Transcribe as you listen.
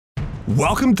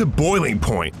Welcome to Boiling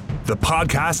Point, the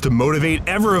podcast to motivate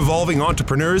ever-evolving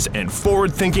entrepreneurs and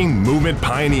forward-thinking movement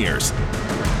pioneers.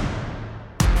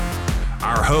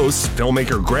 Our hosts,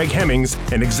 filmmaker Greg Hemmings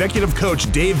and executive coach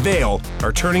Dave Vale,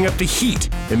 are turning up the heat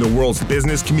in the world's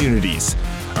business communities.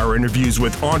 Our interviews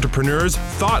with entrepreneurs,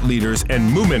 thought leaders,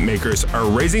 and movement makers are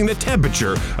raising the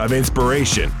temperature of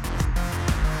inspiration.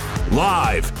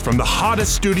 Live from the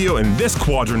hottest studio in this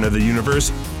quadrant of the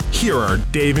universe, here are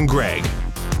Dave and Greg.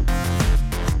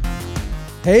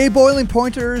 Hey Boiling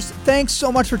Pointers, thanks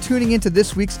so much for tuning into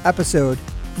this week's episode.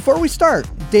 Before we start,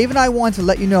 Dave and I want to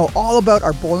let you know all about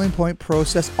our Boiling Point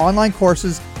process online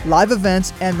courses, live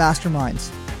events, and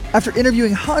masterminds. After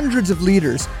interviewing hundreds of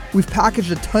leaders, we've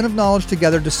packaged a ton of knowledge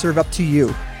together to serve up to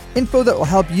you. Info that will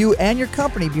help you and your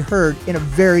company be heard in a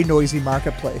very noisy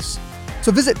marketplace.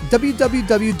 So visit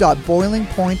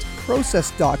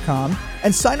www.boilingpointprocess.com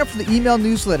and sign up for the email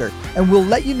newsletter, and we'll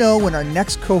let you know when our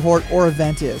next cohort or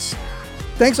event is.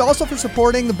 Thanks also for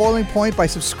supporting The Boiling Point by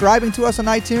subscribing to us on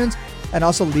iTunes and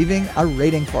also leaving a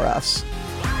rating for us.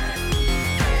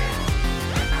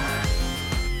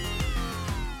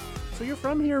 So you're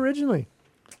from here originally?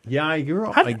 Yeah, I grew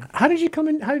up. How did you come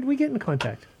in? How did we get in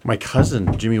contact? My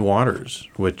cousin, Jimmy Waters,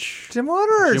 Jim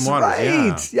Waters,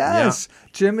 right. Yeah. Yes. Yeah.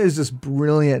 Jim is this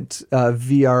brilliant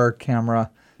VR camera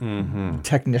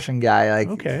technician guy.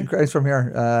 Okay. He's from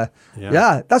here.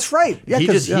 Yeah, that's right. Yeah,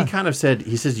 he kind of said,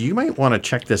 he says, you might want to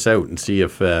check this out and see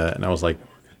if, and I was like,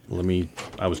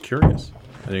 I was curious.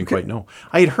 I didn't quite know.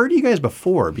 I had heard of you guys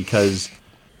before because,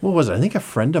 what was it? I think a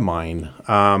friend of mine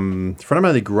that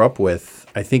I grew up with,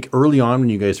 I think early on when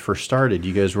you guys first started,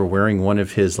 you guys were wearing one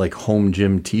of his like home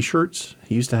gym t-shirts.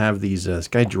 He used to have these, this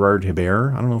guy Gerard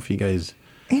Hebert. I don't know if you guys...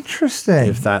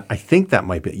 Interesting. I think that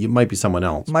might be someone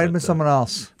else. Might have been someone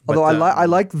else. Although I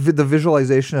like the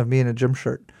visualization of me in a gym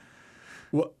shirt.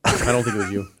 Well, I don't think it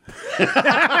was you.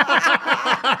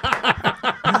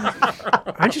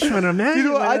 I'm just trying to imagine.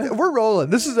 You know, we're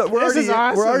rolling. We're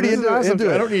already into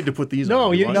it. I don't need to put these No,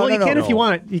 on. you can if you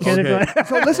want. You can if you want.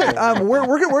 So listen, we're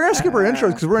going to skip our intros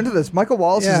because we're into this. Michael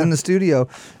Wallace is in the studio.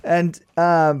 And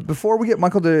before we get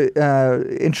Michael to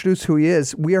introduce who he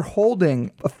is, we are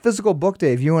holding a physical book,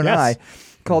 Dave, you and I,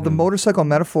 called The Motorcycle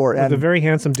Metaphor. With and a very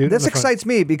handsome dude. This excites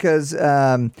me because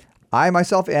I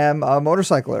myself am a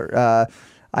motorcycler.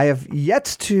 I have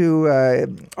yet to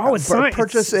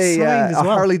purchase a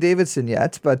Harley Davidson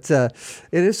yet, but it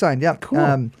is signed. Yeah,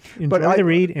 cool. Enjoy the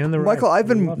read and the ride. Michael, I've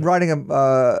been riding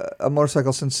a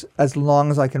motorcycle since as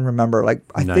long as I can remember. Like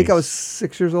I think I was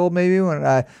 6 years old, maybe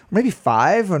maybe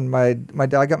 5 when my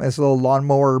dad got me this little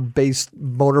lawnmower-based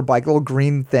motorbike, little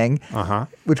green thing,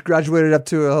 which graduated up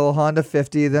to a little Honda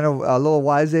 50, then a little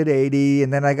YZ80,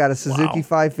 and then I got a Suzuki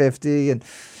 550, and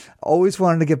always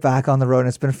wanted to get back on the road, and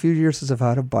it's been a few years since I've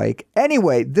had a bike.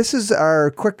 Anyway, this is our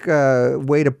quick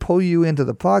way to pull you into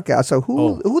the podcast. So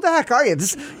who the heck are you?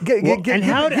 Just give it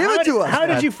to us. How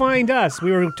did you find us?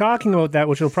 We were talking about that,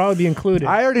 which will probably be included.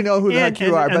 I already know who the heck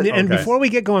you are. And before we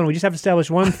get going, we just have to establish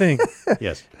one thing.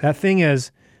 Yes. That thing is,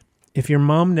 if your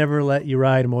mom never let you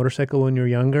ride a motorcycle when you were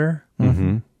younger,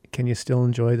 can you still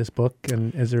enjoy this book?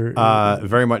 And is there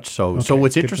very much so. Okay, so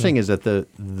what's interesting is that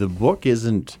the book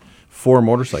isn't for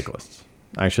motorcyclists.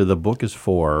 Actually, the book is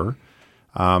for,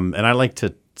 and I like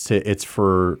to say it's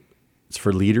for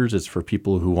leaders. It's for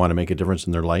people who want to make a difference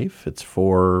in their life. It's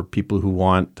for people who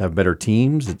want to have better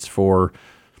teams. It's for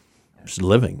just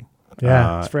living.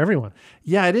 Yeah, it's for everyone.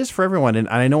 Yeah, it is for everyone. And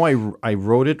I know I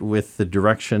wrote it with the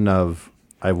direction of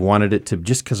I wanted it to,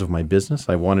 just because of my business,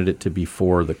 I wanted it to be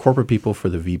for the corporate people, for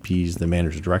the VPs, the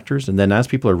managers, directors. And then as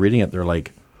people are reading it, they're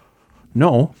like,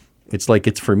 no. It's like,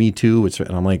 it's for me too.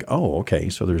 And I'm like, oh, okay.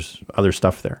 So there's other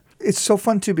stuff there. It's so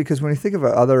fun too, because when you think of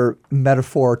other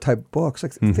metaphor type books,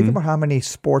 like think about how many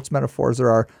sports metaphors there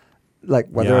are, like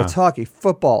whether it's hockey,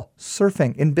 football,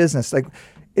 surfing, in business, like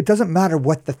it doesn't matter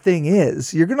what the thing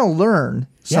is. You're going to learn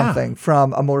something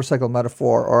from a motorcycle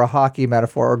metaphor or a hockey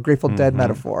metaphor or a Grateful Dead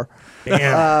metaphor.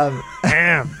 Damn.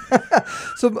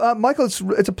 So, Michael,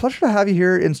 it's a pleasure to have you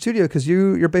here in studio because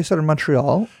you're based out of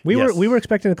Montreal. We were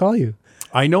expecting to call you.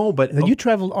 I know, but... You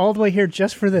traveled all the way here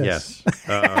just for this. Yes.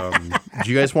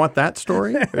 Do you guys want that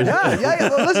story? Yeah.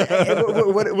 Well, listen,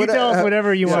 you tell us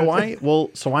whatever you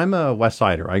want. So I'm a West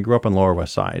Sider. I grew up on Lower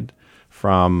West Side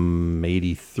from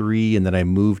 83, and then I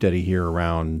moved out of here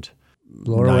around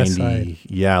Lower 90. West Side.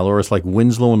 Yeah, Lower West, like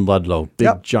Winslow and Ludlow.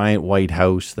 Big, giant white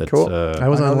house. That's, cool. I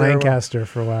was on Lancaster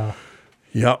for a while.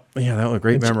 Yep. Yeah, that was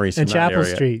great memories. And Chapel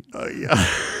area. Street. Yeah.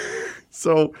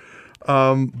 So...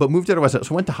 but moved out of West Side.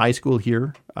 So went to high school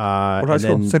here. What high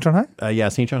school? St. John High? Yeah,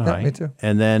 St. John High. Me too.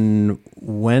 And then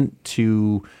went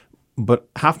to but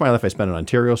half my life I spent in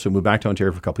Ontario, so moved back to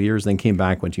Ontario for a couple of years, then came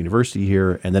back, went to university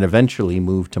here, and then eventually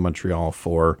moved to Montreal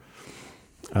for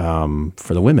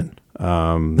the women.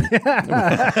 Well,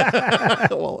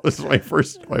 this is my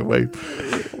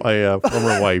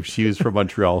former wife. She was from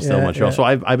Montreal, still Montreal. Yeah. So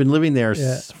I've been living there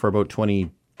for about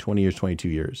 20 years, 22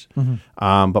 years.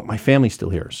 But my family's still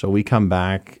here. So we come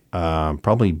back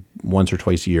probably once or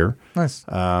twice a year. Nice.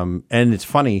 And it's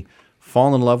funny,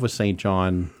 fallen in love with St.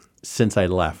 John since I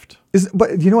left.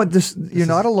 But you know what? You're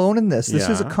not alone in this. This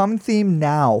is a common theme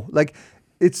now. Like,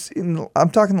 I'm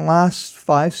talking the last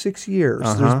 5-6 years.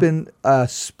 There's been a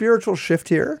spiritual shift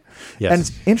here. Yes. And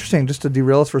it's interesting, just to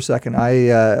derail us for a second. I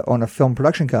own a film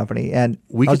production company. And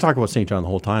we could talk about St. John the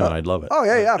whole time, and I'd love it. Oh,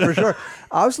 yeah, for sure.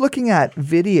 I was looking at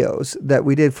videos that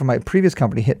we did for my previous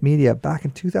company, Hit Media, back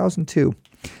in 2002.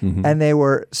 And they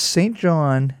were St.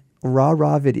 John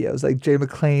rah-rah videos, like Jay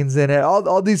McLean's in it,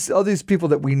 all these people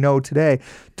that we know today,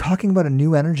 talking about a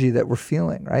new energy that we're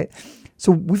feeling, right?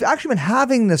 So we've actually been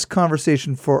having this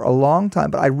conversation for a long time,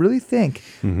 but I really think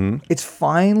it's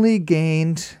finally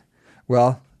gained,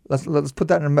 well, let's put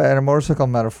that in a motorcycle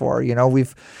metaphor. You know,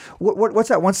 what's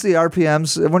that? Once the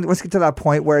RPMs, once you get to that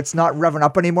point where it's not revving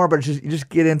up anymore, but you just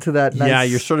get into that nice... Yeah,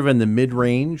 you're sort of in the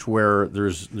mid-range where there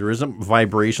isn't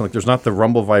vibration, like there's not the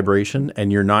rumble vibration,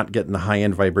 and you're not getting the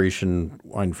high-end vibration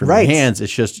from your hands.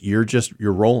 It's just you're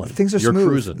rolling. Things are you're smooth.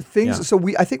 Cruising. So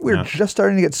I think we're just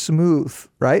starting to get smooth,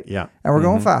 right? Yeah. And we're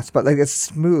going fast, but like it's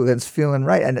smooth and it's feeling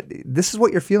right. And this is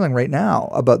what you're feeling right now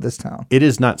about this town. It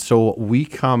is not. So we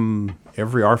come...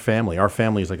 Our family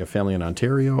is like a family in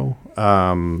Ontario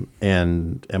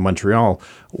and Montreal.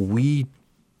 We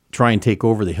try and take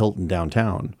over the Hilton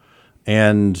downtown,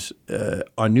 and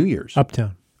on New Year's,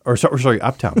 Uptown.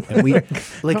 Uptown. And we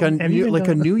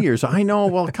a New Year's. I know.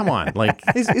 Well, come on. Like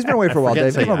he's been away for a while,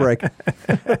 Dave. Give him a break.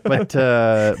 But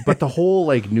the whole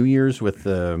like New Year's with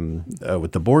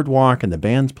the boardwalk and the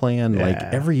band's playing, like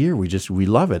every year we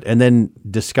love it. And then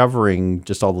discovering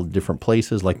just all the different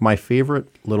places. Like my favorite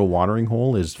little watering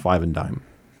hole is Five and Dime.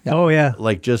 Yeah. Oh yeah,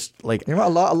 you know, a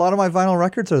lot of my vinyl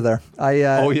records are there.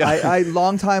 I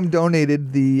long time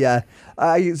donated the.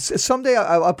 Someday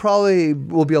I probably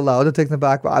will be allowed to take them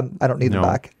back, but I don't need them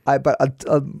back. But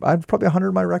probably 100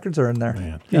 of my records are in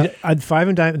there. Five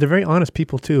and Dime. They're very honest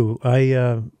people too.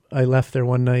 I left there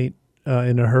one night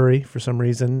in a hurry for some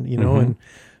reason, you know, and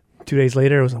 2 days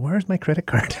later, I was like, "Where's my credit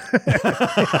card?"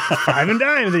 Five and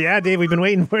Dime. Yeah, Dave, we've been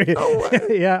waiting for you.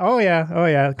 Yeah. Oh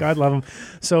yeah. God love them.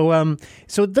 So,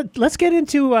 let's get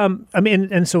into.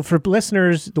 And so for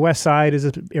listeners, the West Side is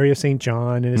an area of St.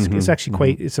 John, and it's actually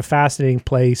quite. It's a fascinating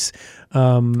place.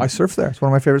 I surf there. It's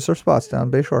one of my favorite surf spots down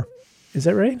Bayshore. Is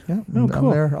that right? Yeah. Oh, cool.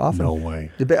 I'm there often. No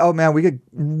way. Oh, man, we get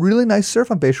really nice surf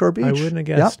on Bayshore Beach. I wouldn't have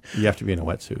guessed. Yep. You have to be in a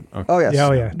wetsuit. Okay. Oh, yes. Yeah,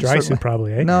 oh, yeah. Dry suit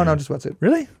probably, eh? No, just wetsuit.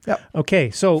 Really? Yeah. Okay,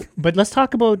 so, but let's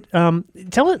talk about,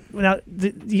 tell it, now,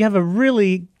 you're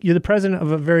the president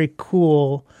of a very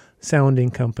cool sounding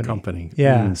company.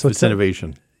 Yeah. So it's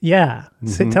innovation. Yeah.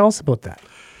 So tell us about that.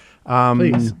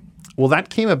 Please. Well, that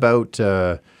came about,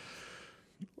 I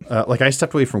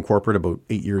stepped away from corporate about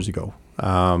 8 years ago.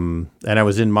 And I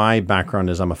was in my background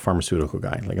as I'm a pharmaceutical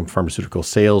guy, like I'm pharmaceutical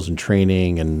sales and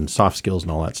training and soft skills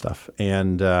and all that stuff.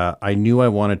 And I knew I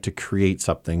wanted to create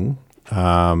something.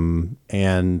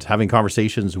 And having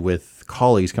conversations with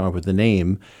colleagues, come up with the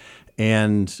name.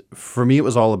 And for me, it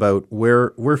was all about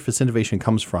where Innovation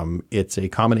comes from. It's a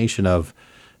combination of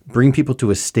bring people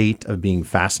to a state of being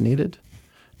fascinated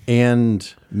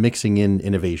and mixing in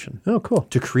innovation. Oh, cool.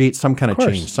 To create some kind of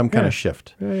change, some kind of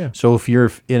shift. Yeah. So if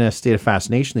you're in a state of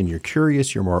fascination, then you're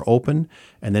curious, you're more open,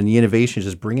 and then the innovation is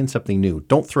just bring in something new.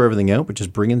 Don't throw everything out, but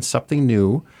just bring in something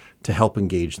new to help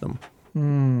engage them.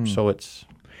 So it's...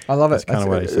 I love it. That's kind of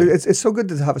what I say. It's so good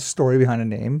to have a story behind a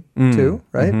name, too,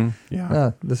 right?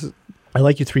 Yeah. I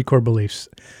like your 3 core beliefs.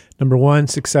 Number 1,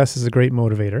 success is a great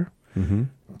motivator.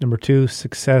 Number 2,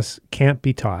 success can't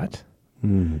be taught.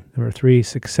 Number 3,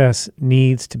 success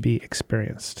needs to be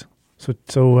experienced. So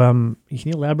can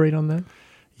you elaborate on that?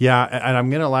 Yeah, and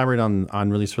I'm going to elaborate on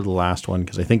really sort of the last one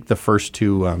because I think the first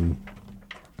 2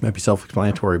 might be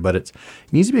self-explanatory, but it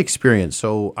needs to be experienced.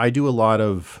 So I do a lot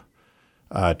of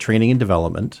training and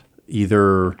development.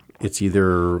 It's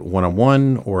either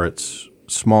one-on-one or it's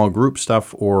small group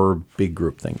stuff or big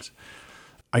group things.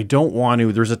 I don't want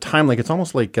to. There's a time it's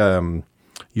almost like.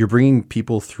 You're bringing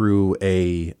people through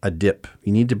a dip.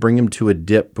 You need to bring them to a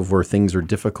dip before things are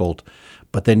difficult,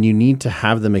 but then you need to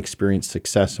have them experience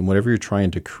success in whatever you're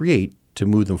trying to create to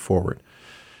move them forward.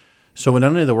 So in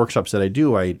any of the workshops that I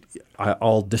do,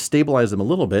 I'll destabilize them a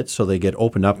little bit so they get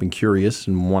opened up and curious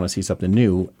and want to see something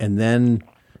new. And then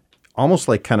almost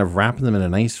like kind of wrapping them in a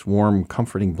nice, warm,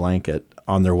 comforting blanket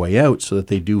on their way out so that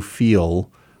they do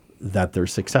feel that they're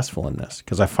successful in this.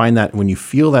 Because I find that when you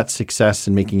feel that success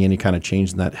in making any kind of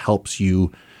change, that helps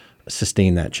you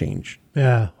sustain that change.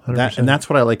 Yeah, 100%. And that's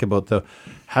what I like about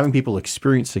having people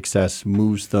experience success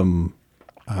moves them,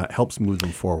 helps move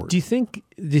them forward. Do you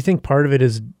think part of it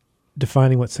is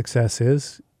defining what success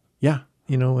is? Yeah.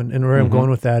 You know, and where I'm going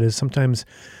with that is sometimes,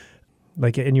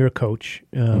 like, and you're a coach,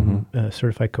 a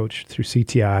certified coach through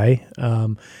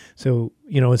CTI. So,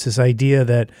 you know, it's this idea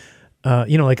that,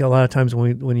 you know, like a lot of times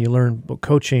when you learn about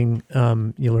coaching,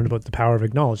 you learn about the power of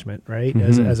acknowledgement, right?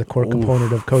 As a core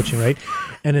component of coaching, right?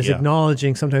 And it's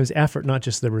acknowledging sometimes effort, not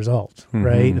just the result,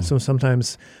 right? And so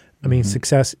sometimes, I mean,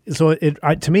 success. So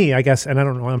to me, I guess, and I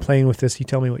don't know, I'm playing with this. You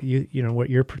tell me what what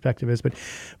your perspective is, but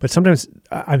sometimes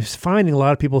I'm finding a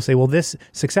lot of people say, well, this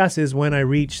success is when I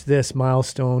reach this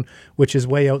milestone, which is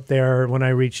way out there, when I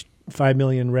reach 5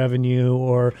 million revenue,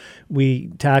 or we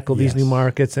tackle these new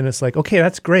markets. And it's like, okay,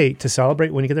 that's great to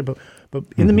celebrate when you get there. But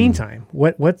in the meantime,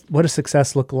 what does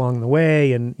success look along the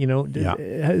way? And, you know,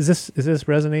 is this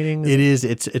resonating? It is.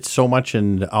 It's so much.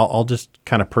 And I'll just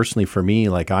kind of personally, for me,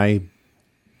 like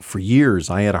for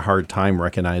years, I had a hard time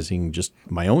recognizing just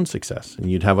my own success. And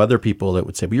you'd have other people that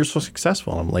would say, but you're so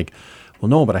successful. And I'm like, well,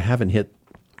 no, but I haven't hit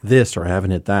this or I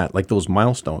haven't hit that, like those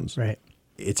milestones. Right.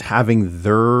 It's having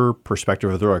their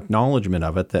perspective or their acknowledgement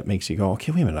of it that makes you go,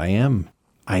 okay, wait a minute,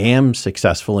 I am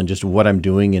successful in just what I'm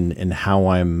doing and how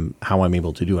I'm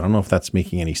able to do it. I don't know if that's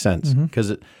making any sense,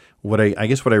 because I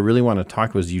guess what I really want to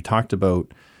talk was, you talked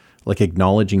about like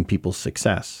acknowledging people's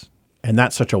success. And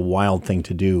that's such a wild thing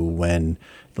to do when,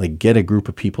 like, get a group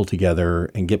of people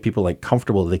together and get people like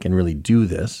comfortable that they can really do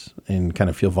this and kind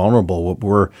of feel vulnerable.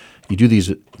 You do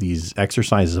these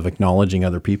exercises of acknowledging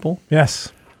other people.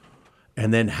 Yes.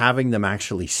 And then having them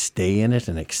actually stay in it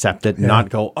and accept it, not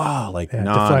go,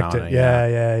 deflect it.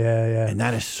 Yeah. And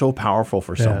that is so powerful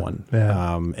for someone.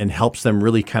 Yeah. And helps them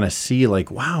really kind of see, like,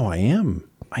 wow, I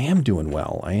am doing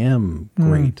well. I am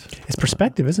great. It's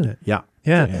perspective, isn't it? Yeah.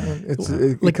 Yeah. It's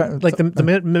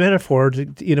the metaphor,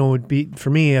 you know, would be for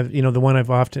me, you know, the one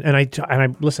I've often, and I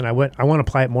listen, I want to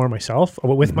apply it more myself,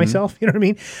 with myself, you know what I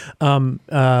mean?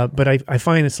 But I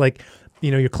find it's like, you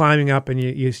know, you're climbing up and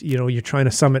you know, you're trying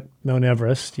to summit Mount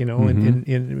Everest, you know,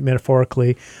 in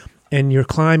metaphorically, and you're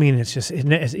climbing and it's just,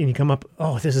 and you come up,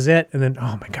 oh, this is it. And then,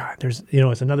 oh my God, there's, you know,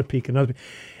 it's another peak.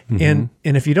 And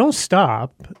if you don't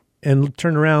stop and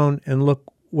turn around and look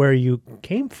where you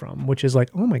came from, which is like,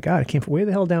 oh my God, I came from way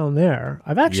the hell down there.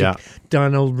 I've actually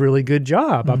done a really good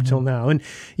job up till now. And,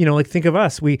 you know, like, think of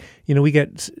us, we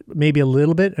get maybe a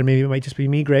little bit, and maybe it might just be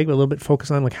me, Greg, but a little bit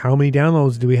focused on like, how many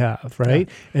downloads do we have, right?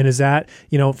 Yeah. And is that,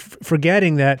 you know,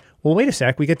 forgetting that, well, wait a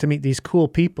sec, we get to meet these cool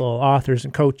people, authors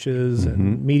and coaches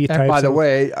and media types. And by the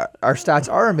way, our stats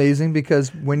are amazing,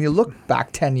 because when you look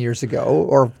back 10 years ago,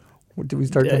 or did we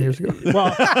start 10 years ago?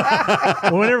 Well,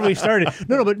 whenever we started.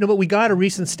 No, but we got a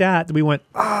recent stat that we went,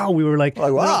 we were like,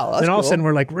 wow, that's and all cool. of a sudden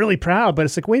we're like really proud, but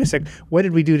it's like, wait a sec, what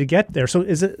did we do to get there? So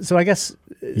I guess.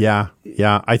 Yeah.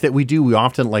 I think we do. We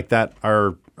often, like that,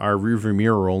 our rearview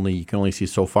mirror you can only see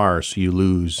so far, so you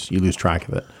lose track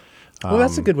of it. Well,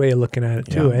 that's a good way of looking at it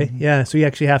too, eh? Yeah. So you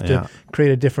actually have to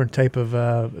create a different type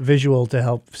of visual to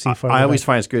help see farther. I always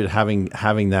find it's good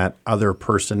having that other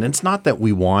person. And it's not that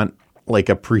we want like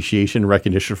appreciation,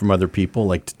 recognition from other people,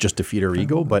 like just to feed our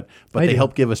ego, but they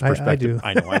help give us perspective.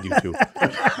 I know, I do too.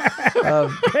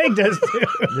 Greg does too.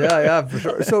 Yeah, for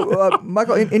sure. So,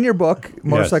 Michael, in your book,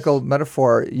 Motorcycle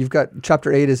Metaphor, you've got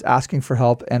chapter 8 is asking for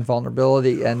help and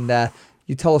vulnerability, and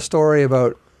you tell a story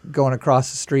about going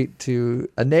across the street to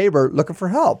a neighbor looking for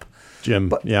help. Jim,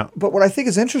 But what I think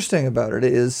is interesting about it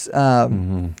is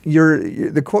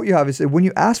the quote you have is, when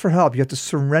you ask for help, you have to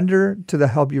surrender to the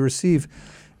help you receive.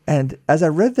 And as I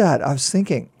read that, I was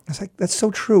thinking, I was like, that's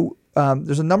so true.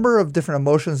 There's a number of different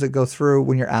emotions that go through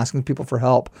when you're asking people for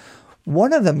help.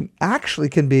 One of them actually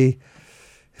can be,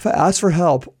 if I ask for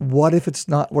help, what if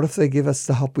they give us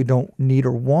the help we don't need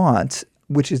or want,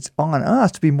 which is on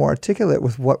us to be more articulate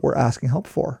with what we're asking help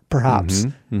for, perhaps.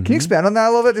 Can you expand on that a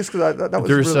little bit? Just because that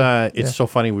was it's so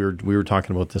funny. We were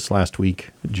talking about this last week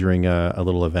during a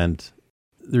little event.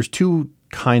 There's two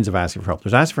kinds of asking for help.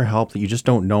 There's asking for help that you just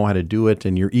don't know how to do it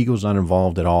and your ego's not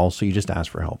involved at all, so you just ask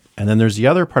for help. And then there's the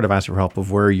other part of asking for help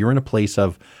of where you're in a place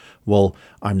of, well,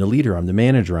 I'm the leader, I'm the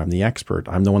manager, I'm the expert,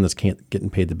 I'm the one that's getting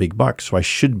paid the big bucks, so I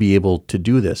should be able to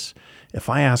do this. If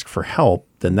I ask for help,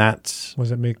 then that's... What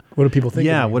do people think?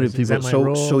 Yeah, what do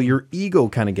people... So your ego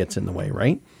kind of gets in the way,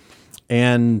 right?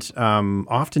 And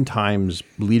oftentimes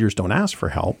leaders don't ask for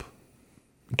help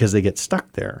because they get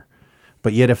stuck there.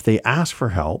 But yet if they ask for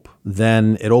help,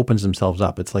 then it opens themselves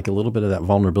up. It's like a little bit of that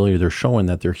vulnerability. They're showing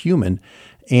that they're human.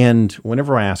 And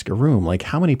whenever I ask a room, like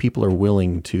how many people are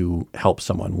willing to help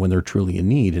someone when they're truly in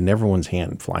need, and everyone's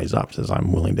hand flies up, says,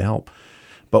 I'm willing to help.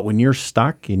 But when you're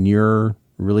stuck and you're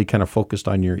really kind of focused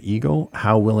on your ego,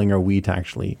 how willing are we to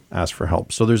actually ask for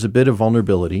help? So there's a bit of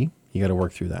vulnerability. You got to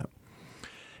work through that.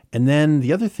 And then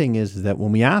the other thing is that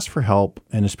when we ask for help,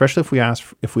 and especially if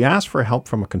we ask for help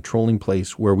from a controlling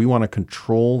place where we want to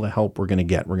control the help we're going to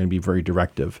get, we're going to be very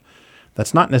directive.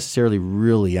 That's not necessarily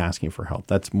really asking for help.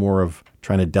 That's more of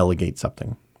trying to delegate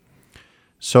something.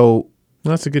 So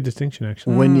Well, that's a good distinction,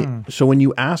 actually. when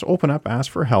you open up,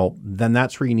 ask for help, then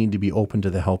that's where you need to be open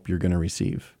to the help you're going to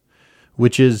receive,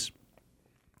 which is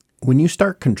when you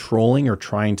start controlling or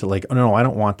trying to like, oh no, I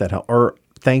don't want that help, or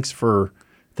thanks for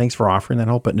offering that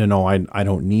help, but no, I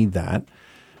don't need that.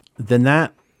 Then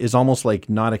that is almost like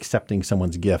not accepting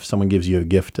someone's gift. Someone gives you a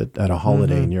gift at a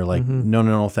holiday and you're like,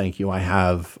 no, thank you. I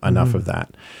have enough of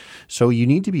that. So you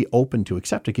need to be open to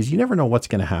accept it because you never know what's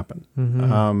going to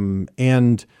happen.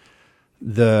 And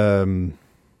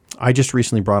I just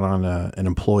recently brought on an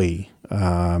employee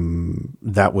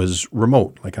that was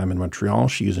remote. Like I'm in Montreal,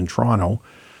 she's in Toronto,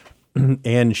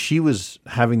 and she was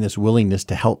having this willingness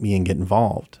to help me and get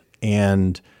involved.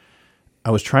 And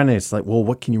I was trying to, it's like, well,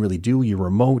 what can you really do? You're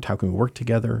remote. How can we work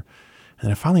together?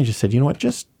 And I finally just said, you know what,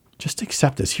 just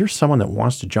accept this. Here's someone that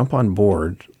wants to jump on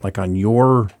board, like on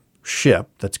your ship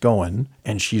that's going,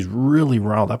 and she's really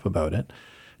riled up about it.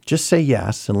 Just say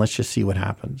yes, and let's just see what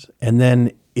happens. And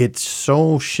then it's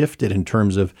so shifted in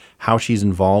terms of how she's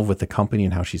involved with the company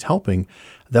and how she's helping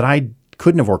that I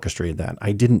couldn't have orchestrated that.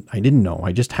 I didn't know.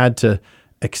 I just had to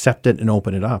accept it and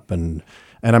open it up. And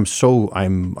I'm so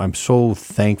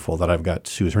thankful that I've got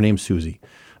Susie. Her name's Susie.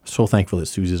 I'm so thankful that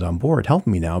Susie's on board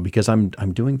helping me now because I'm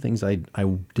doing things I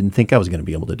didn't think I was going to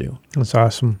be able to do. That's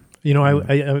awesome. You know,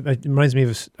 it reminds me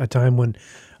of a time when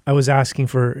I was asking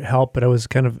for help, but I was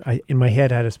in my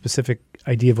head had a specific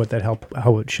idea of what that help,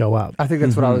 how it would show up. I think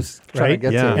that's what I was trying to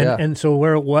get to. And so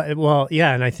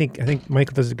and I think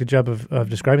Michael does a good job of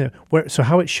describing it. So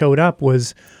how it showed up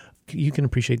was, you can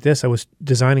appreciate this. I was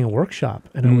designing a workshop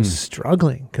and I was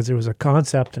struggling because there was a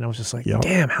concept and I was just like,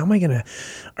 damn, how am I going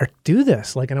to do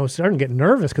this? Like, and I was starting to get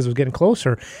nervous because it was getting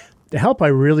closer. The help I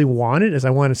really wanted is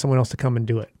I wanted someone else to come and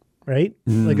do it. Right?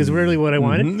 Like, is really what I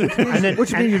wanted. And then,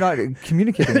 which means you're not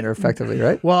communicating it effectively,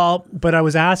 right? Well, but I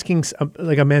was asking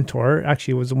like a mentor.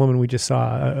 Actually, it was a woman we just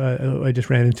saw. I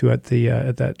just ran into at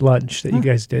that lunch that you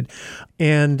guys did,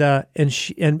 and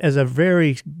as a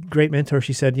very great mentor,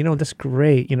 she said, that's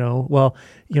great.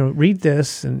 Read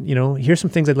this, and here's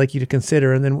some things I'd like you to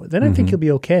consider, and then I think you'll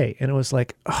be okay. And it was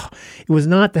like, it was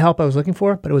not the help I was looking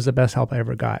for, but it was the best help I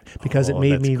ever got because it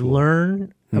made me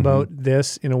learn about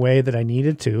this in a way that I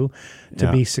needed to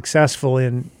be successful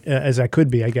in, as I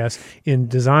could be, I guess, in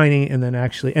designing, and it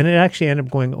actually ended up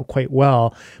going quite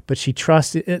well. But she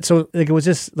trusted it, so like it was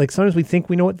just like sometimes we think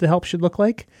we know what the help should look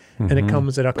like, and it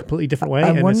comes in a completely different way.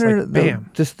 I wonder, it's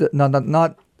like, bam.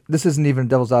 Not. This isn't even a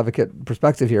devil's advocate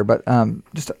perspective here, but and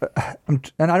I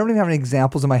don't even have any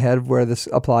examples in my head where this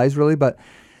applies really, but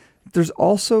there's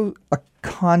also a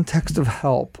context of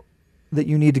help that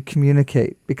you need to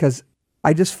communicate because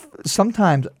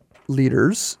sometimes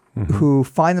leaders who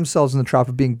find themselves in the trap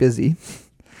of being busy,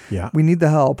 we need the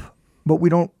help, but we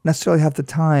don't necessarily have the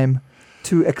time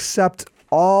to accept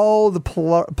all the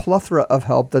plethora of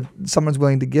help that someone's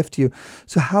willing to gift you.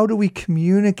 So how do we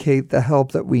communicate the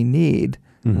help that we need,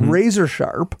 razor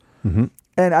sharp? And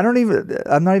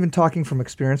I'm not even talking from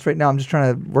experience right now. I'm just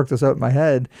trying to work this out in my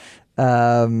head.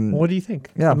 What do you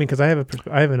think? Yeah, I mean, because I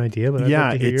have an idea, but I'd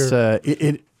like to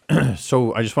hear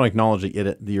So I just want to acknowledge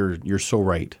that you're so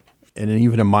right. And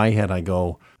even in my head, I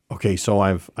go, okay, so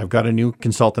I've got a new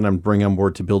consultant I'm bringing on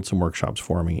board to build some workshops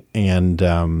for me. And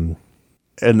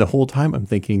the whole time I'm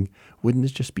thinking, wouldn't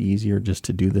this just be easier just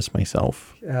to do this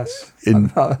myself? Yes. I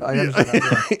understand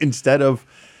that. Instead of,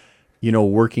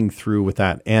 working through with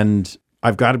that. And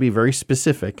I've got to be very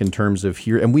specific in terms of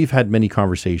here. And we've had many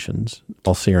conversations.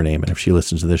 I'll say her name. And if she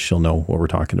listens to this, she'll know what we're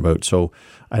talking about. So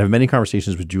I have many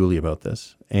conversations with Julie about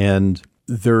this. And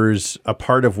there's a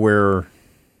part of where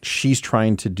she's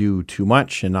trying to do too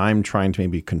much and I'm trying to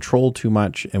maybe control too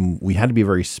much. And I had to be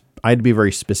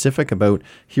very specific about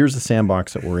here's the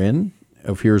sandbox that we're in,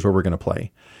 of here's where we're going to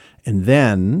play. And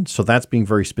then, so that's being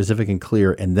very specific and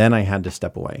clear. And then I had to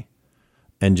step away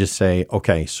and just say,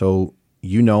 okay, so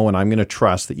and I'm going to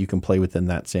trust that you can play within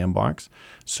that sandbox.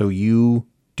 So you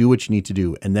do what you need to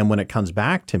do. And then when it comes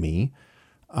back to me,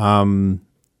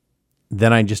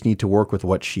 then I just need to work with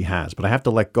what she has. But I have to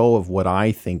let go of what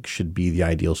I think should be the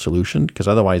ideal solution, because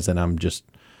otherwise then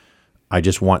I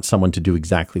just want someone to do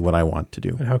exactly what I want to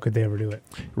do. And how could they ever do it?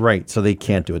 Right. So they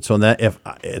can't do it. So if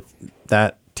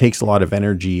that takes a lot of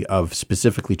energy of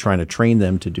specifically trying to train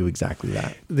them to do exactly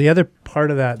that. The other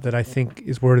part of that I think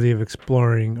is worthy of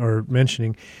exploring or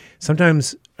mentioning,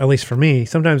 sometimes, at least for me,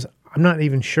 sometimes I'm not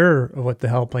even sure of what the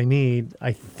help I need.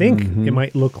 I think it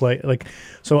might look like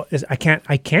so I can't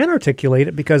articulate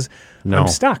it because I'm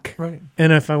stuck. Right.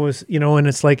 And if I was, and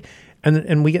it's like,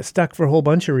 and we get stuck for a whole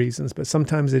bunch of reasons, but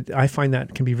sometimes I find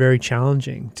that can be very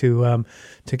challenging to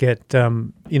get,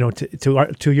 to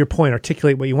your point,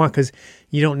 articulate what you want, because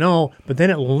you don't know, but then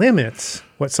it limits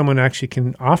what someone actually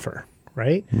can offer,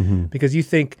 right? Because you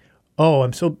think, oh,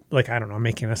 I'm so, I don't know, I'm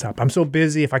making this up. I'm so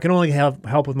busy. If I can only have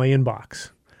help with my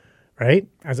inbox, right?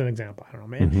 As an example, I don't know,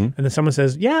 man. And then someone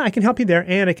says, yeah, I can help you there,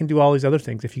 and I can do all these other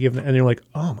things if you give them, and you're like,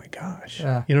 oh my gosh.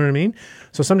 Yeah. You know what I mean?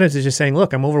 So sometimes it's just saying,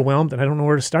 look, I'm overwhelmed and I don't know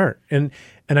where to start. And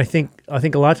I think a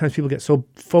lot of times people get so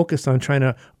focused on trying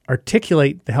to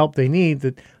articulate the help they need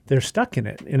that they're stuck in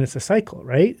it, and it's a cycle,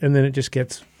 right? And then it just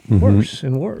gets worse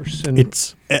and worse. And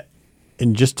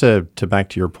and just to back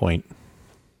to your point,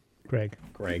 Greg.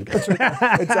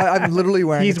 I'm literally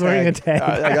wearing. He's wearing a tag,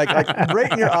 like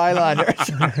right in your eyeliner.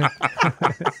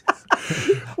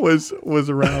 was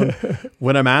around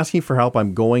when I'm asking for help.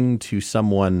 I'm going to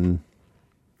someone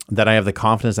that I have the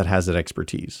confidence that has that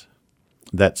expertise,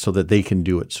 so that they can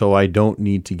do it. So I don't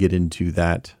need to get into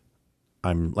that.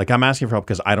 I'm asking for help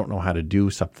because I don't know how to do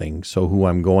something. So who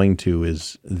I'm going to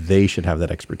is they should have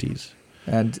that expertise.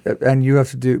 And you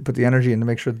have to put the energy in to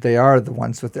make sure that they are the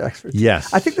ones with the expertise.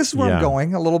 Yes. I think this is where I'm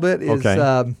going a little bit is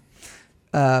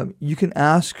you can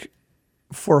ask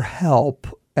for help,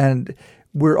 and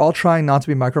we're all trying not to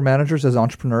be micromanagers as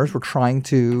entrepreneurs. We're trying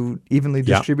to evenly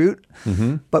distribute,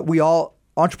 but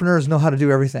entrepreneurs know how to do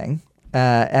everything,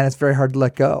 and it's very hard to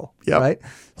let go, right?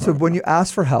 So when you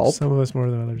ask for help, some of us more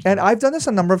than others, and I've done this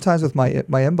a number of times with my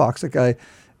inbox,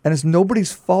 and it's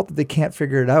nobody's fault that they can't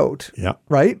figure it out,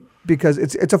 right? Because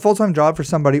it's a full-time job for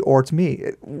somebody, or it's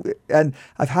me. And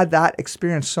I've had that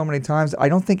experience so many times. I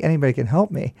don't think anybody can help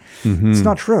me. It's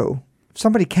not true.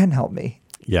 Somebody can help me.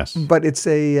 Yes. But it's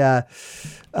you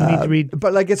need to read.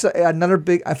 But it's another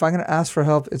big, if I'm going to ask for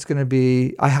help, it's going to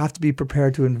be, I have to be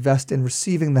prepared to invest in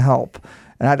receiving the help.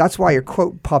 And that's why your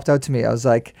quote popped out to me. I was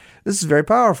like, this is very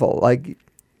powerful.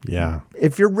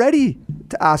 If you're ready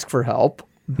to ask for help,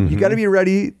 you got to be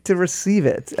ready to receive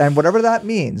it. And whatever that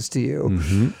means to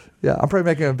you. Yeah, I'm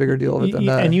probably making a bigger deal of it than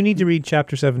that. And you need to read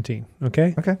chapter 17,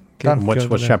 okay? Okay, done.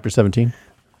 What's chapter 17?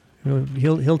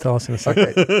 He'll tell us in a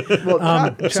second. Okay.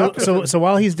 Well, so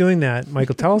while he's doing that,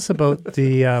 Michael, tell us about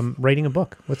the writing a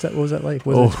book. What was that like?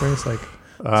 What was the experience like?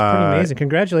 It's pretty amazing.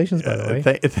 Congratulations, by the way.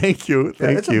 Thank you.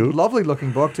 It's a lovely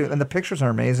looking book too, and the pictures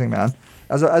are amazing, man.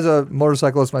 As a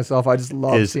motorcyclist myself, I just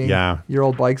love seeing your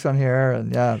old bikes on here,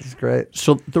 and it's great.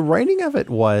 So the writing of it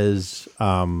was.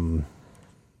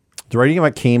 The writing of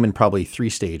it came in probably 3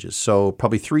 stages. So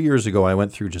probably 3 years ago, I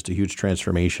went through just a huge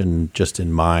transformation just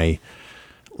in my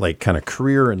kind of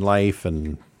career and life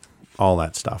and all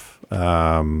that stuff.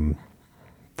 Thanks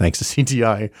to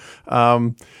CTI.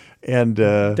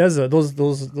 Does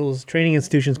those training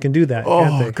institutions can do that?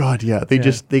 Oh God, yeah.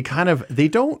 They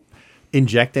don't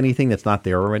inject anything that's not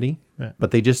there already,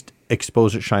 but they just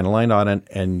expose it, shine a light on it,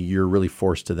 and you're really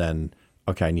forced to then.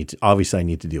 Okay, I need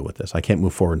to deal with this. I can't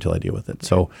move forward until I deal with it.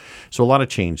 So a lot of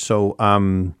change. So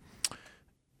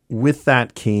with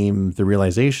that came the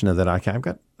realization of that, okay, I've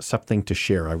got something to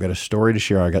share. I've got a story to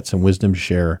share. I've got some wisdom to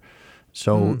share.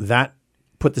 So that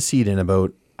put the seed in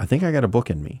about, I think I got a book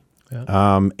in me.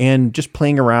 Yeah. And just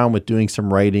playing around with doing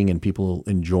some writing and people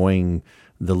enjoying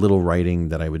the little writing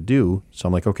that I would do. So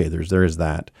I'm like, okay, there is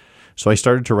that. So I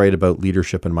started to write about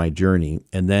leadership in my journey.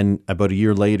 And then about a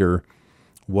year later,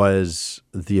 was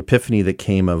the epiphany that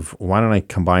came of why don't I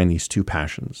combine these 2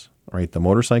 passions, right? The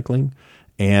motorcycling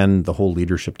and the whole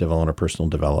leadership development or personal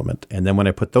development. And then when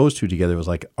I put those 2 together, it was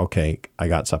like, okay, I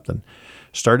got something.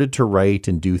 Started to write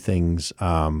and do things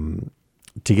to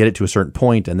get it to a certain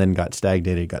point, and then got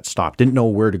stagnated, got stopped. Didn't know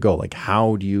where to go. Like,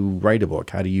 how do you write a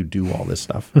book? How do you do all this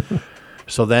stuff?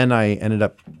 So then I ended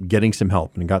up getting some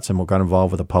help and got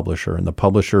involved with a publisher, and the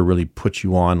publisher really puts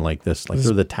you on like this, like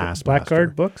they're the taskmaster.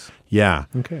 Blackguard Books? Yeah.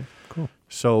 Okay, cool.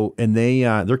 So, and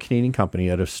they're a Canadian company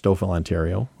out of Stouffville,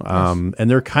 Ontario. And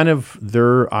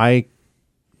I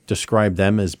describe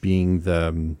them as being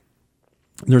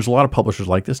there's a lot of publishers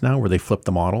like this now where they flip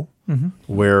the model,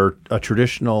 where a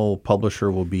traditional publisher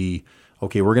will be,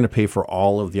 okay, we're going to pay for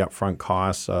all of the upfront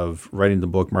costs of writing the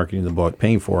book, marketing the book,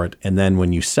 paying for it. And then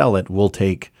when you sell it, we'll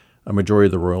take a majority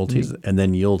of the royalties, and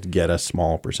then you'll get a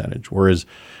small percentage. Whereas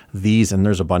these, and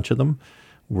there's a bunch of them,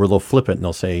 where they'll flip it and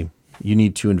they'll say, you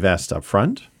need to invest up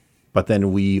front, but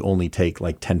then we only take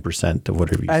like 10% of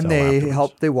whatever you sell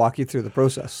afterwards. They walk you through the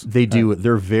process. They do.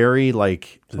 They're very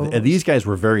like, these guys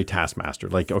were very taskmaster.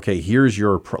 Like, okay, here's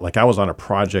your, like I was on a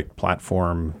project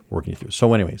platform working through.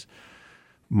 So anyways,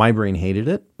 my brain hated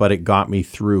it, but it got me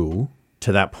through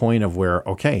to that point of where,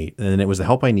 okay, and it was the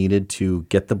help I needed to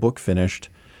get the book finished.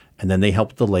 And then they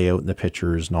helped the layout and the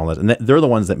pictures and all that. And they're the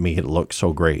ones that make it look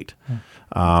so great.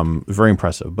 Very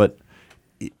impressive. But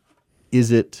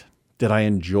did I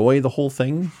enjoy the whole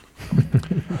thing?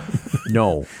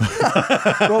 No.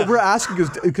 Well, we're asking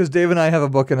because Dave and I have a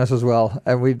book in us as well.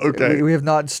 And we have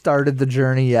not started the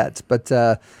journey yet. But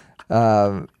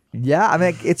yeah, I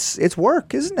mean, it's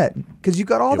work, isn't it? Because you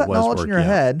got all that knowledge in your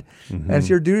head, and it's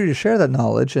your duty to share that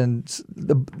knowledge. And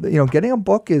getting a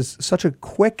book is such a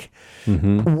quick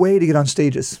way to get on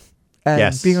stages.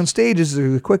 And being on stage is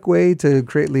a quick way to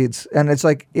create leads. And it's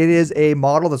like it is a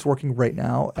model that's working right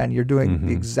now, and you're doing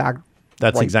the exact.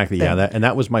 That's right exactly thing. and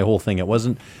that was my whole thing. It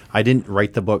wasn't. I didn't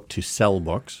write the book to sell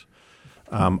books.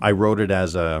 I wrote it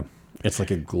as it's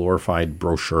like a glorified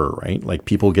brochure, right? Like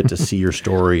people get to see your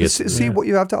story. See what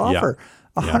you have to offer.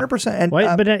 100%. And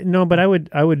but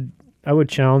I would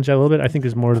challenge that a little bit. I think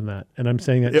there's more than that, and I'm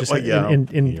saying that just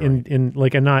in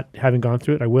like, and not having gone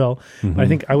through it, I will. But I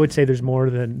think I would say there's more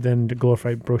than the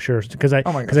glorified brochures because I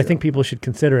think people should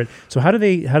consider it. So how do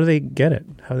they get it?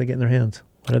 How do they get in their hands?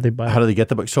 How do they buy it? How do they get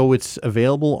the book? So it's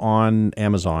available on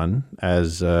Amazon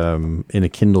as in a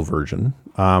Kindle version.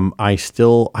 I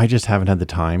just haven't had the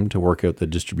time to work out the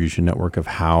distribution network of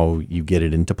how you get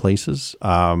it into places.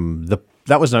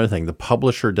 That was another thing. The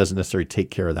publisher doesn't necessarily take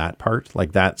care of that part.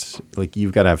 Like that's like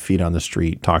you've got to have feet on the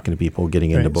street, talking to people, getting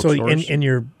into bookstores. So in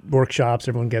your workshops,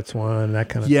 everyone gets one, that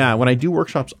kind of thing. Yeah, when I do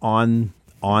workshops on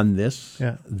this,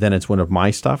 then it's one of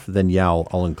my stuff. Then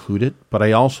I'll include it. But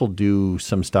I also do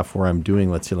some stuff where I'm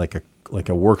doing, let's say, like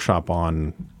a workshop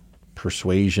on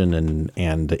persuasion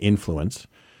and influence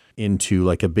into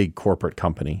like a big corporate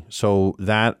company. So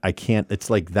that I can't. It's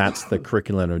like that's the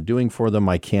curriculum I'm doing for them.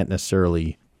 I can't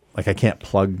necessarily. Like I can't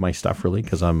plug my stuff really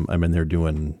because I'm in there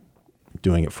doing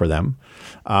it for them.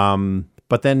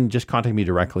 But then just contact me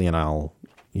directly and I'll,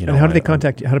 And how do they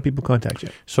contact you? How do people contact you?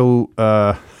 So,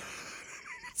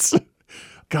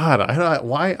 God,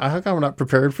 how come I'm not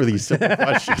prepared for these simple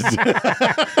questions?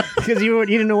 Because you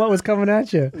didn't know what was coming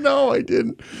at you. No, I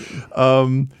didn't.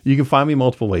 You can find me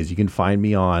multiple ways. You can find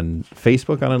me on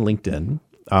Facebook and on LinkedIn.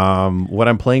 What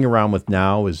I'm playing around with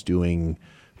now is doing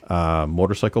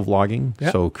motorcycle vlogging.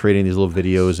 Yep. So creating these little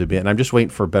videos a bit. And I'm just waiting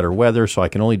for better weather, so I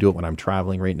can only do it when I'm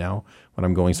traveling right now. When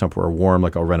I'm going somewhere warm,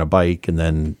 like I'll rent a bike and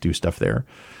then do stuff there.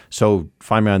 So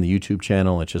find me on the YouTube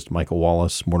channel. It's just Michael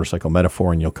Wallace, Motorcycle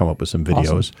Metaphor, and you'll come up with some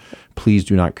videos. Awesome. Please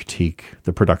do not critique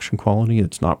the production quality.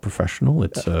 It's not professional.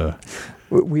 It's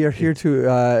we are here to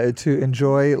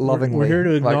enjoy lovingly. We're here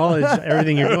to acknowledge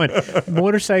everything you're doing.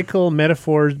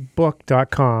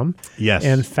 MotorcycleMetaphorBook.com. Yes.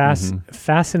 And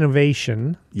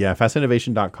Fascinnovation. Yeah,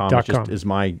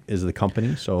 Fascinnovation.com is the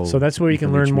company. So that's where you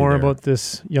can learn more about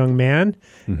this young man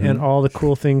and all the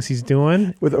cool things he's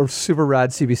doing. With a super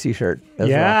rad CBC shirt as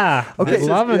well. Okay,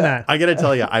 loving that. I got to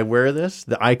tell you, I wear this.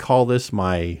 I call this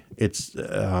my. It's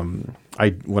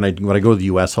when I go to the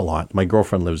U.S. a lot. My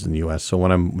girlfriend lives in the U.S., so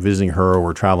when I'm visiting her or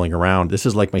we're traveling around, this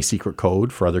is like my secret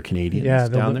code for other Canadians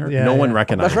down there. No one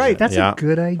recognizes. That's right. That's a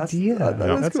good idea.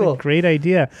 That's cool. A great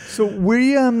idea. So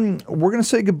we're going to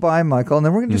say goodbye, Michael, and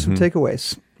then we're going to do some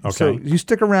takeaways. Okay. So you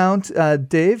stick around,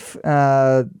 Dave.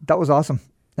 That was awesome.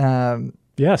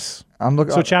 Yes. I'm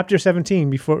looking. So chapter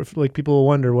 17, before like people will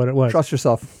wonder what it was. Trust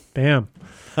yourself. Bam.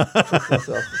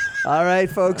 All right,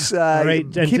 folks.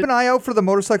 Keep an eye out for the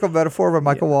Motorcycle Metaphor by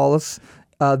Michael Wallace.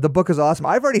 The book is awesome.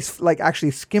 I've already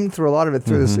actually skimmed through a lot of it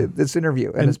through this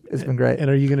interview, and it's been great. And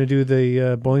are you going to do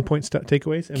the Boiling Point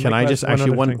takeaways? And can I just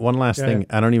actually one last thing?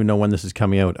 I don't even know when this is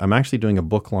coming out. I'm actually doing a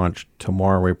book launch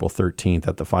tomorrow, April 13th,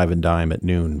 at the 5 and Dime at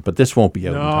noon. But this won't be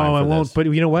out. No, in time for I won't. This. But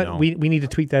you know what? No. We need to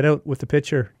tweet that out with the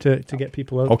picture to get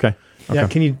people out. Okay. Yeah.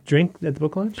 Can you drink at the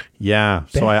book launch? Yeah.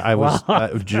 So I was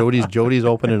Jody's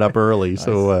opening it up early. Nice.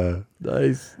 So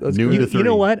nice. That's noon to 3. You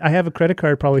know what? I have a credit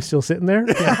card probably still sitting there.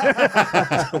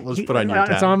 Let's put on your tab.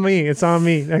 It's on me. It's on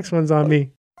me. Next one's on me.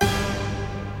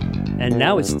 And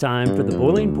now it's time for the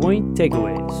Boiling Point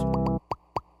takeaways.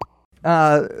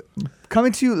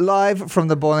 Coming to you live from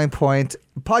the Boiling Point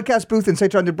podcast booth in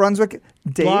St. John, New Brunswick.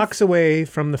 Dave. Blocks away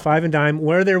from the 5 and Dime,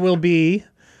 where there will be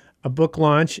a book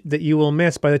launch that you will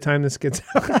miss by the time this gets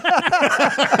out.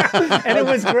 And it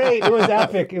was great. It was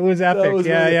epic. It was epic.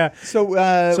 Yeah.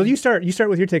 So you start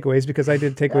with your takeaways, because I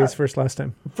did takeaways first last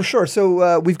time. For sure.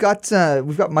 So we've got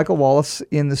Michael Wallace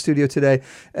in the studio today,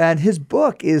 and his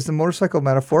book is The Motorcycle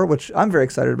Metaphor, which I'm very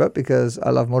excited about because I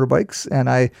love motorbikes and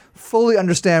I fully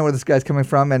understand where this guy's coming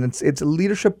from. And it's a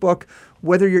leadership book,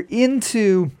 whether you're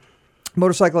into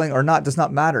motorcycling or not does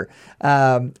not matter.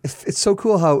 It's so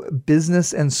cool how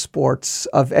business and sports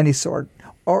of any sort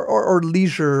or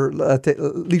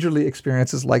leisurely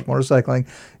experiences like motorcycling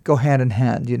go hand in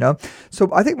hand, you know? So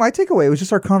I think my takeaway was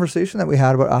just our conversation that we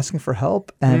had about asking for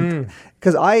help. And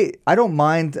because I don't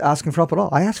mind asking for help at all.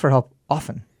 I ask for help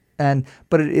often.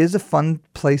 But it is a fun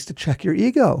place to check your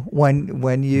ego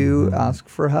when you ask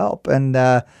for help. And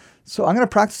so I'm going to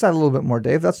practice that a little bit more,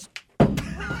 Dave.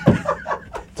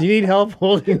 Do you need help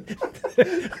holding?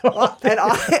 And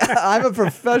I'm a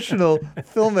professional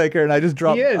filmmaker, and I just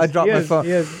dropped my phone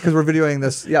because we're videoing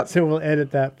this. Yeah. So we'll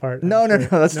edit that part. No,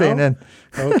 that's staying in.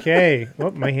 Okay. Well,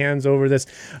 my hand's over this.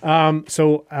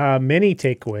 So many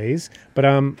takeaways, but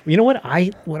you know what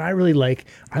I really like?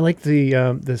 I like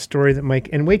the story that Mike,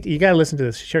 and wait, you got to listen to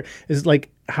this. Sure, is like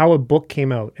how a book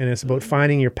came out, and it's about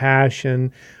finding your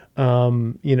passion,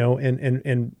 you know,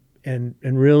 and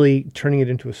really turning it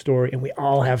into a story. And we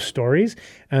all have stories.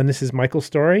 And this is Michael's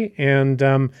story. And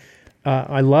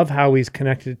I love how he's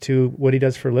connected to what he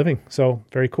does for a living. So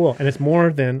very cool. And it's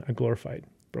more than a glorified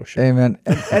brochure. Amen.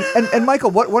 And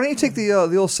Michael, why don't you take the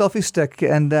old selfie stick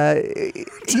and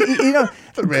you know,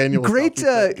 The manual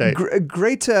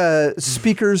great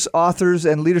speakers, authors,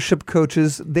 and leadership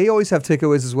coaches. They always have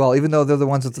takeaways as well, even though they're the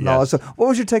ones with the knowledge. So, what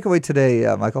was your takeaway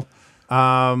today, Michael?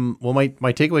 Well,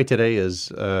 my takeaway today is,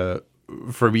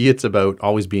 for me, it's about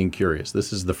always being curious.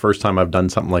 This is the first time I've done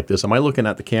something like this. Am I looking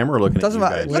at the camera or looking at you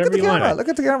guys? Look at the camera. Look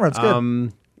at the camera. It's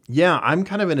good. Yeah, I'm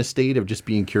kind of in a state of just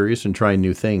being curious and trying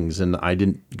new things, and I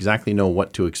didn't exactly know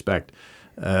what to expect,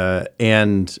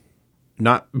 and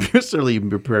not necessarily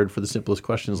prepared for the simplest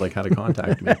questions like how to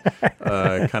contact me.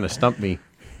 Kind of stumped me.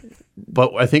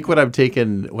 But I think what I'm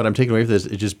taking away from this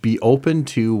is just be open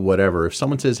to whatever. If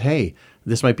someone says, "Hey,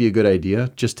 this might be a good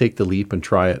idea," just take the leap and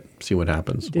try it. See what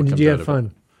happens. Did you have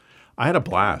fun? I had a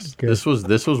blast. This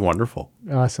was wonderful.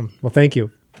 Awesome. Well, thank you.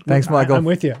 Thanks, Michael. I'm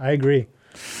with you. I agree.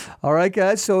 All right,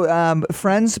 guys. So,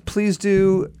 friends, please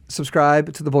do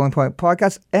subscribe to the Bowling Point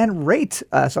podcast and rate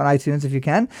us on iTunes if you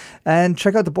can. And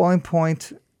check out the Bowling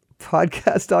Point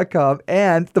podcast.com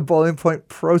and the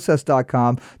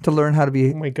bowlingpointprocess.com to learn how to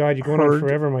be Oh my God, you're going on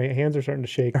forever. My hands are starting to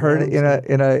shake. Heard in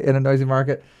a noisy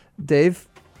market. Dave,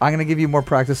 I'm going to give you more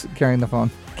practice carrying the phone.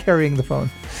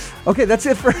 Okay, that's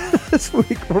it for this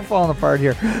week. We're falling apart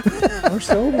here. We're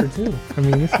sober too. I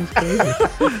mean, this is crazy.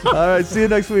 All right, see you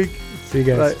next week. See you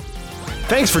guys. Bye.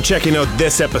 Thanks for checking out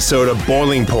this episode of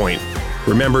Boiling Point.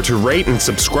 Remember to rate and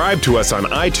subscribe to us on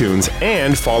iTunes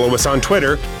and follow us on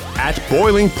Twitter at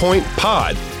Boiling Point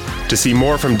Pod. To see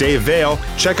more from Dave Vale,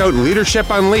 check out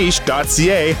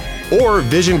leadershipunleashed.ca or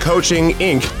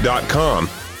visioncoachinginc.com.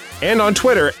 And on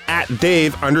Twitter at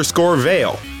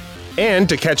Dave_Vale. And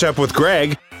to catch up with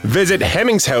Greg, visit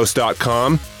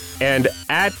hemmingshouse.com and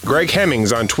at Greg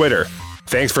Hemmings on Twitter.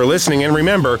 Thanks for listening, and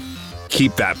remember,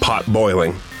 keep that pot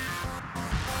boiling.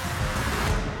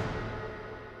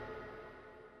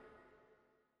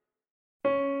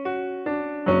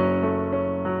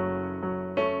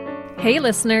 Hey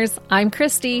listeners, I'm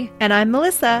Christy. And I'm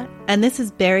Melissa, and this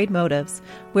is Buried Motives,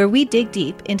 where we dig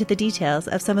deep into the details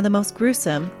of some of the most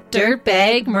gruesome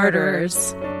Dirtbag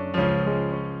murderers.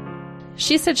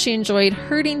 She said she enjoyed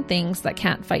hurting things that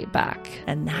can't fight back.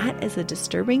 And that is a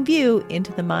disturbing view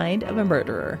into the mind of a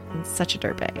murderer and such a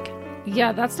dirtbag.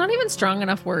 Yeah, that's not even strong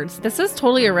enough words. This is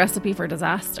totally a recipe for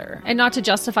disaster. And not to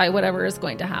justify whatever is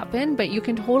going to happen, but you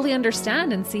can totally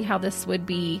understand and see how this would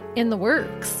be in the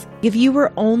works. If you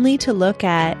were only to look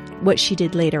at what she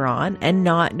did later on and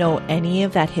not know any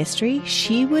of that history,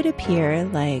 she would appear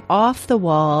like off the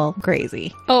wall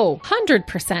crazy. Oh,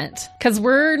 100%. Because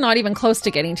we're not even close to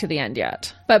getting to the end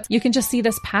yet. But you can just see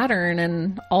this pattern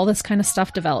and all this kind of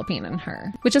stuff developing in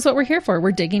her, which is what we're here for.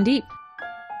 We're digging deep.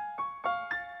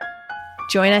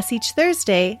 Join us each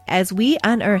Thursday as we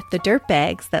unearth the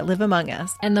dirtbags that live among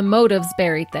us and the motives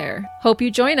buried there. Hope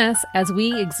you join us as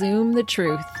we exhume the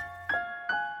truth.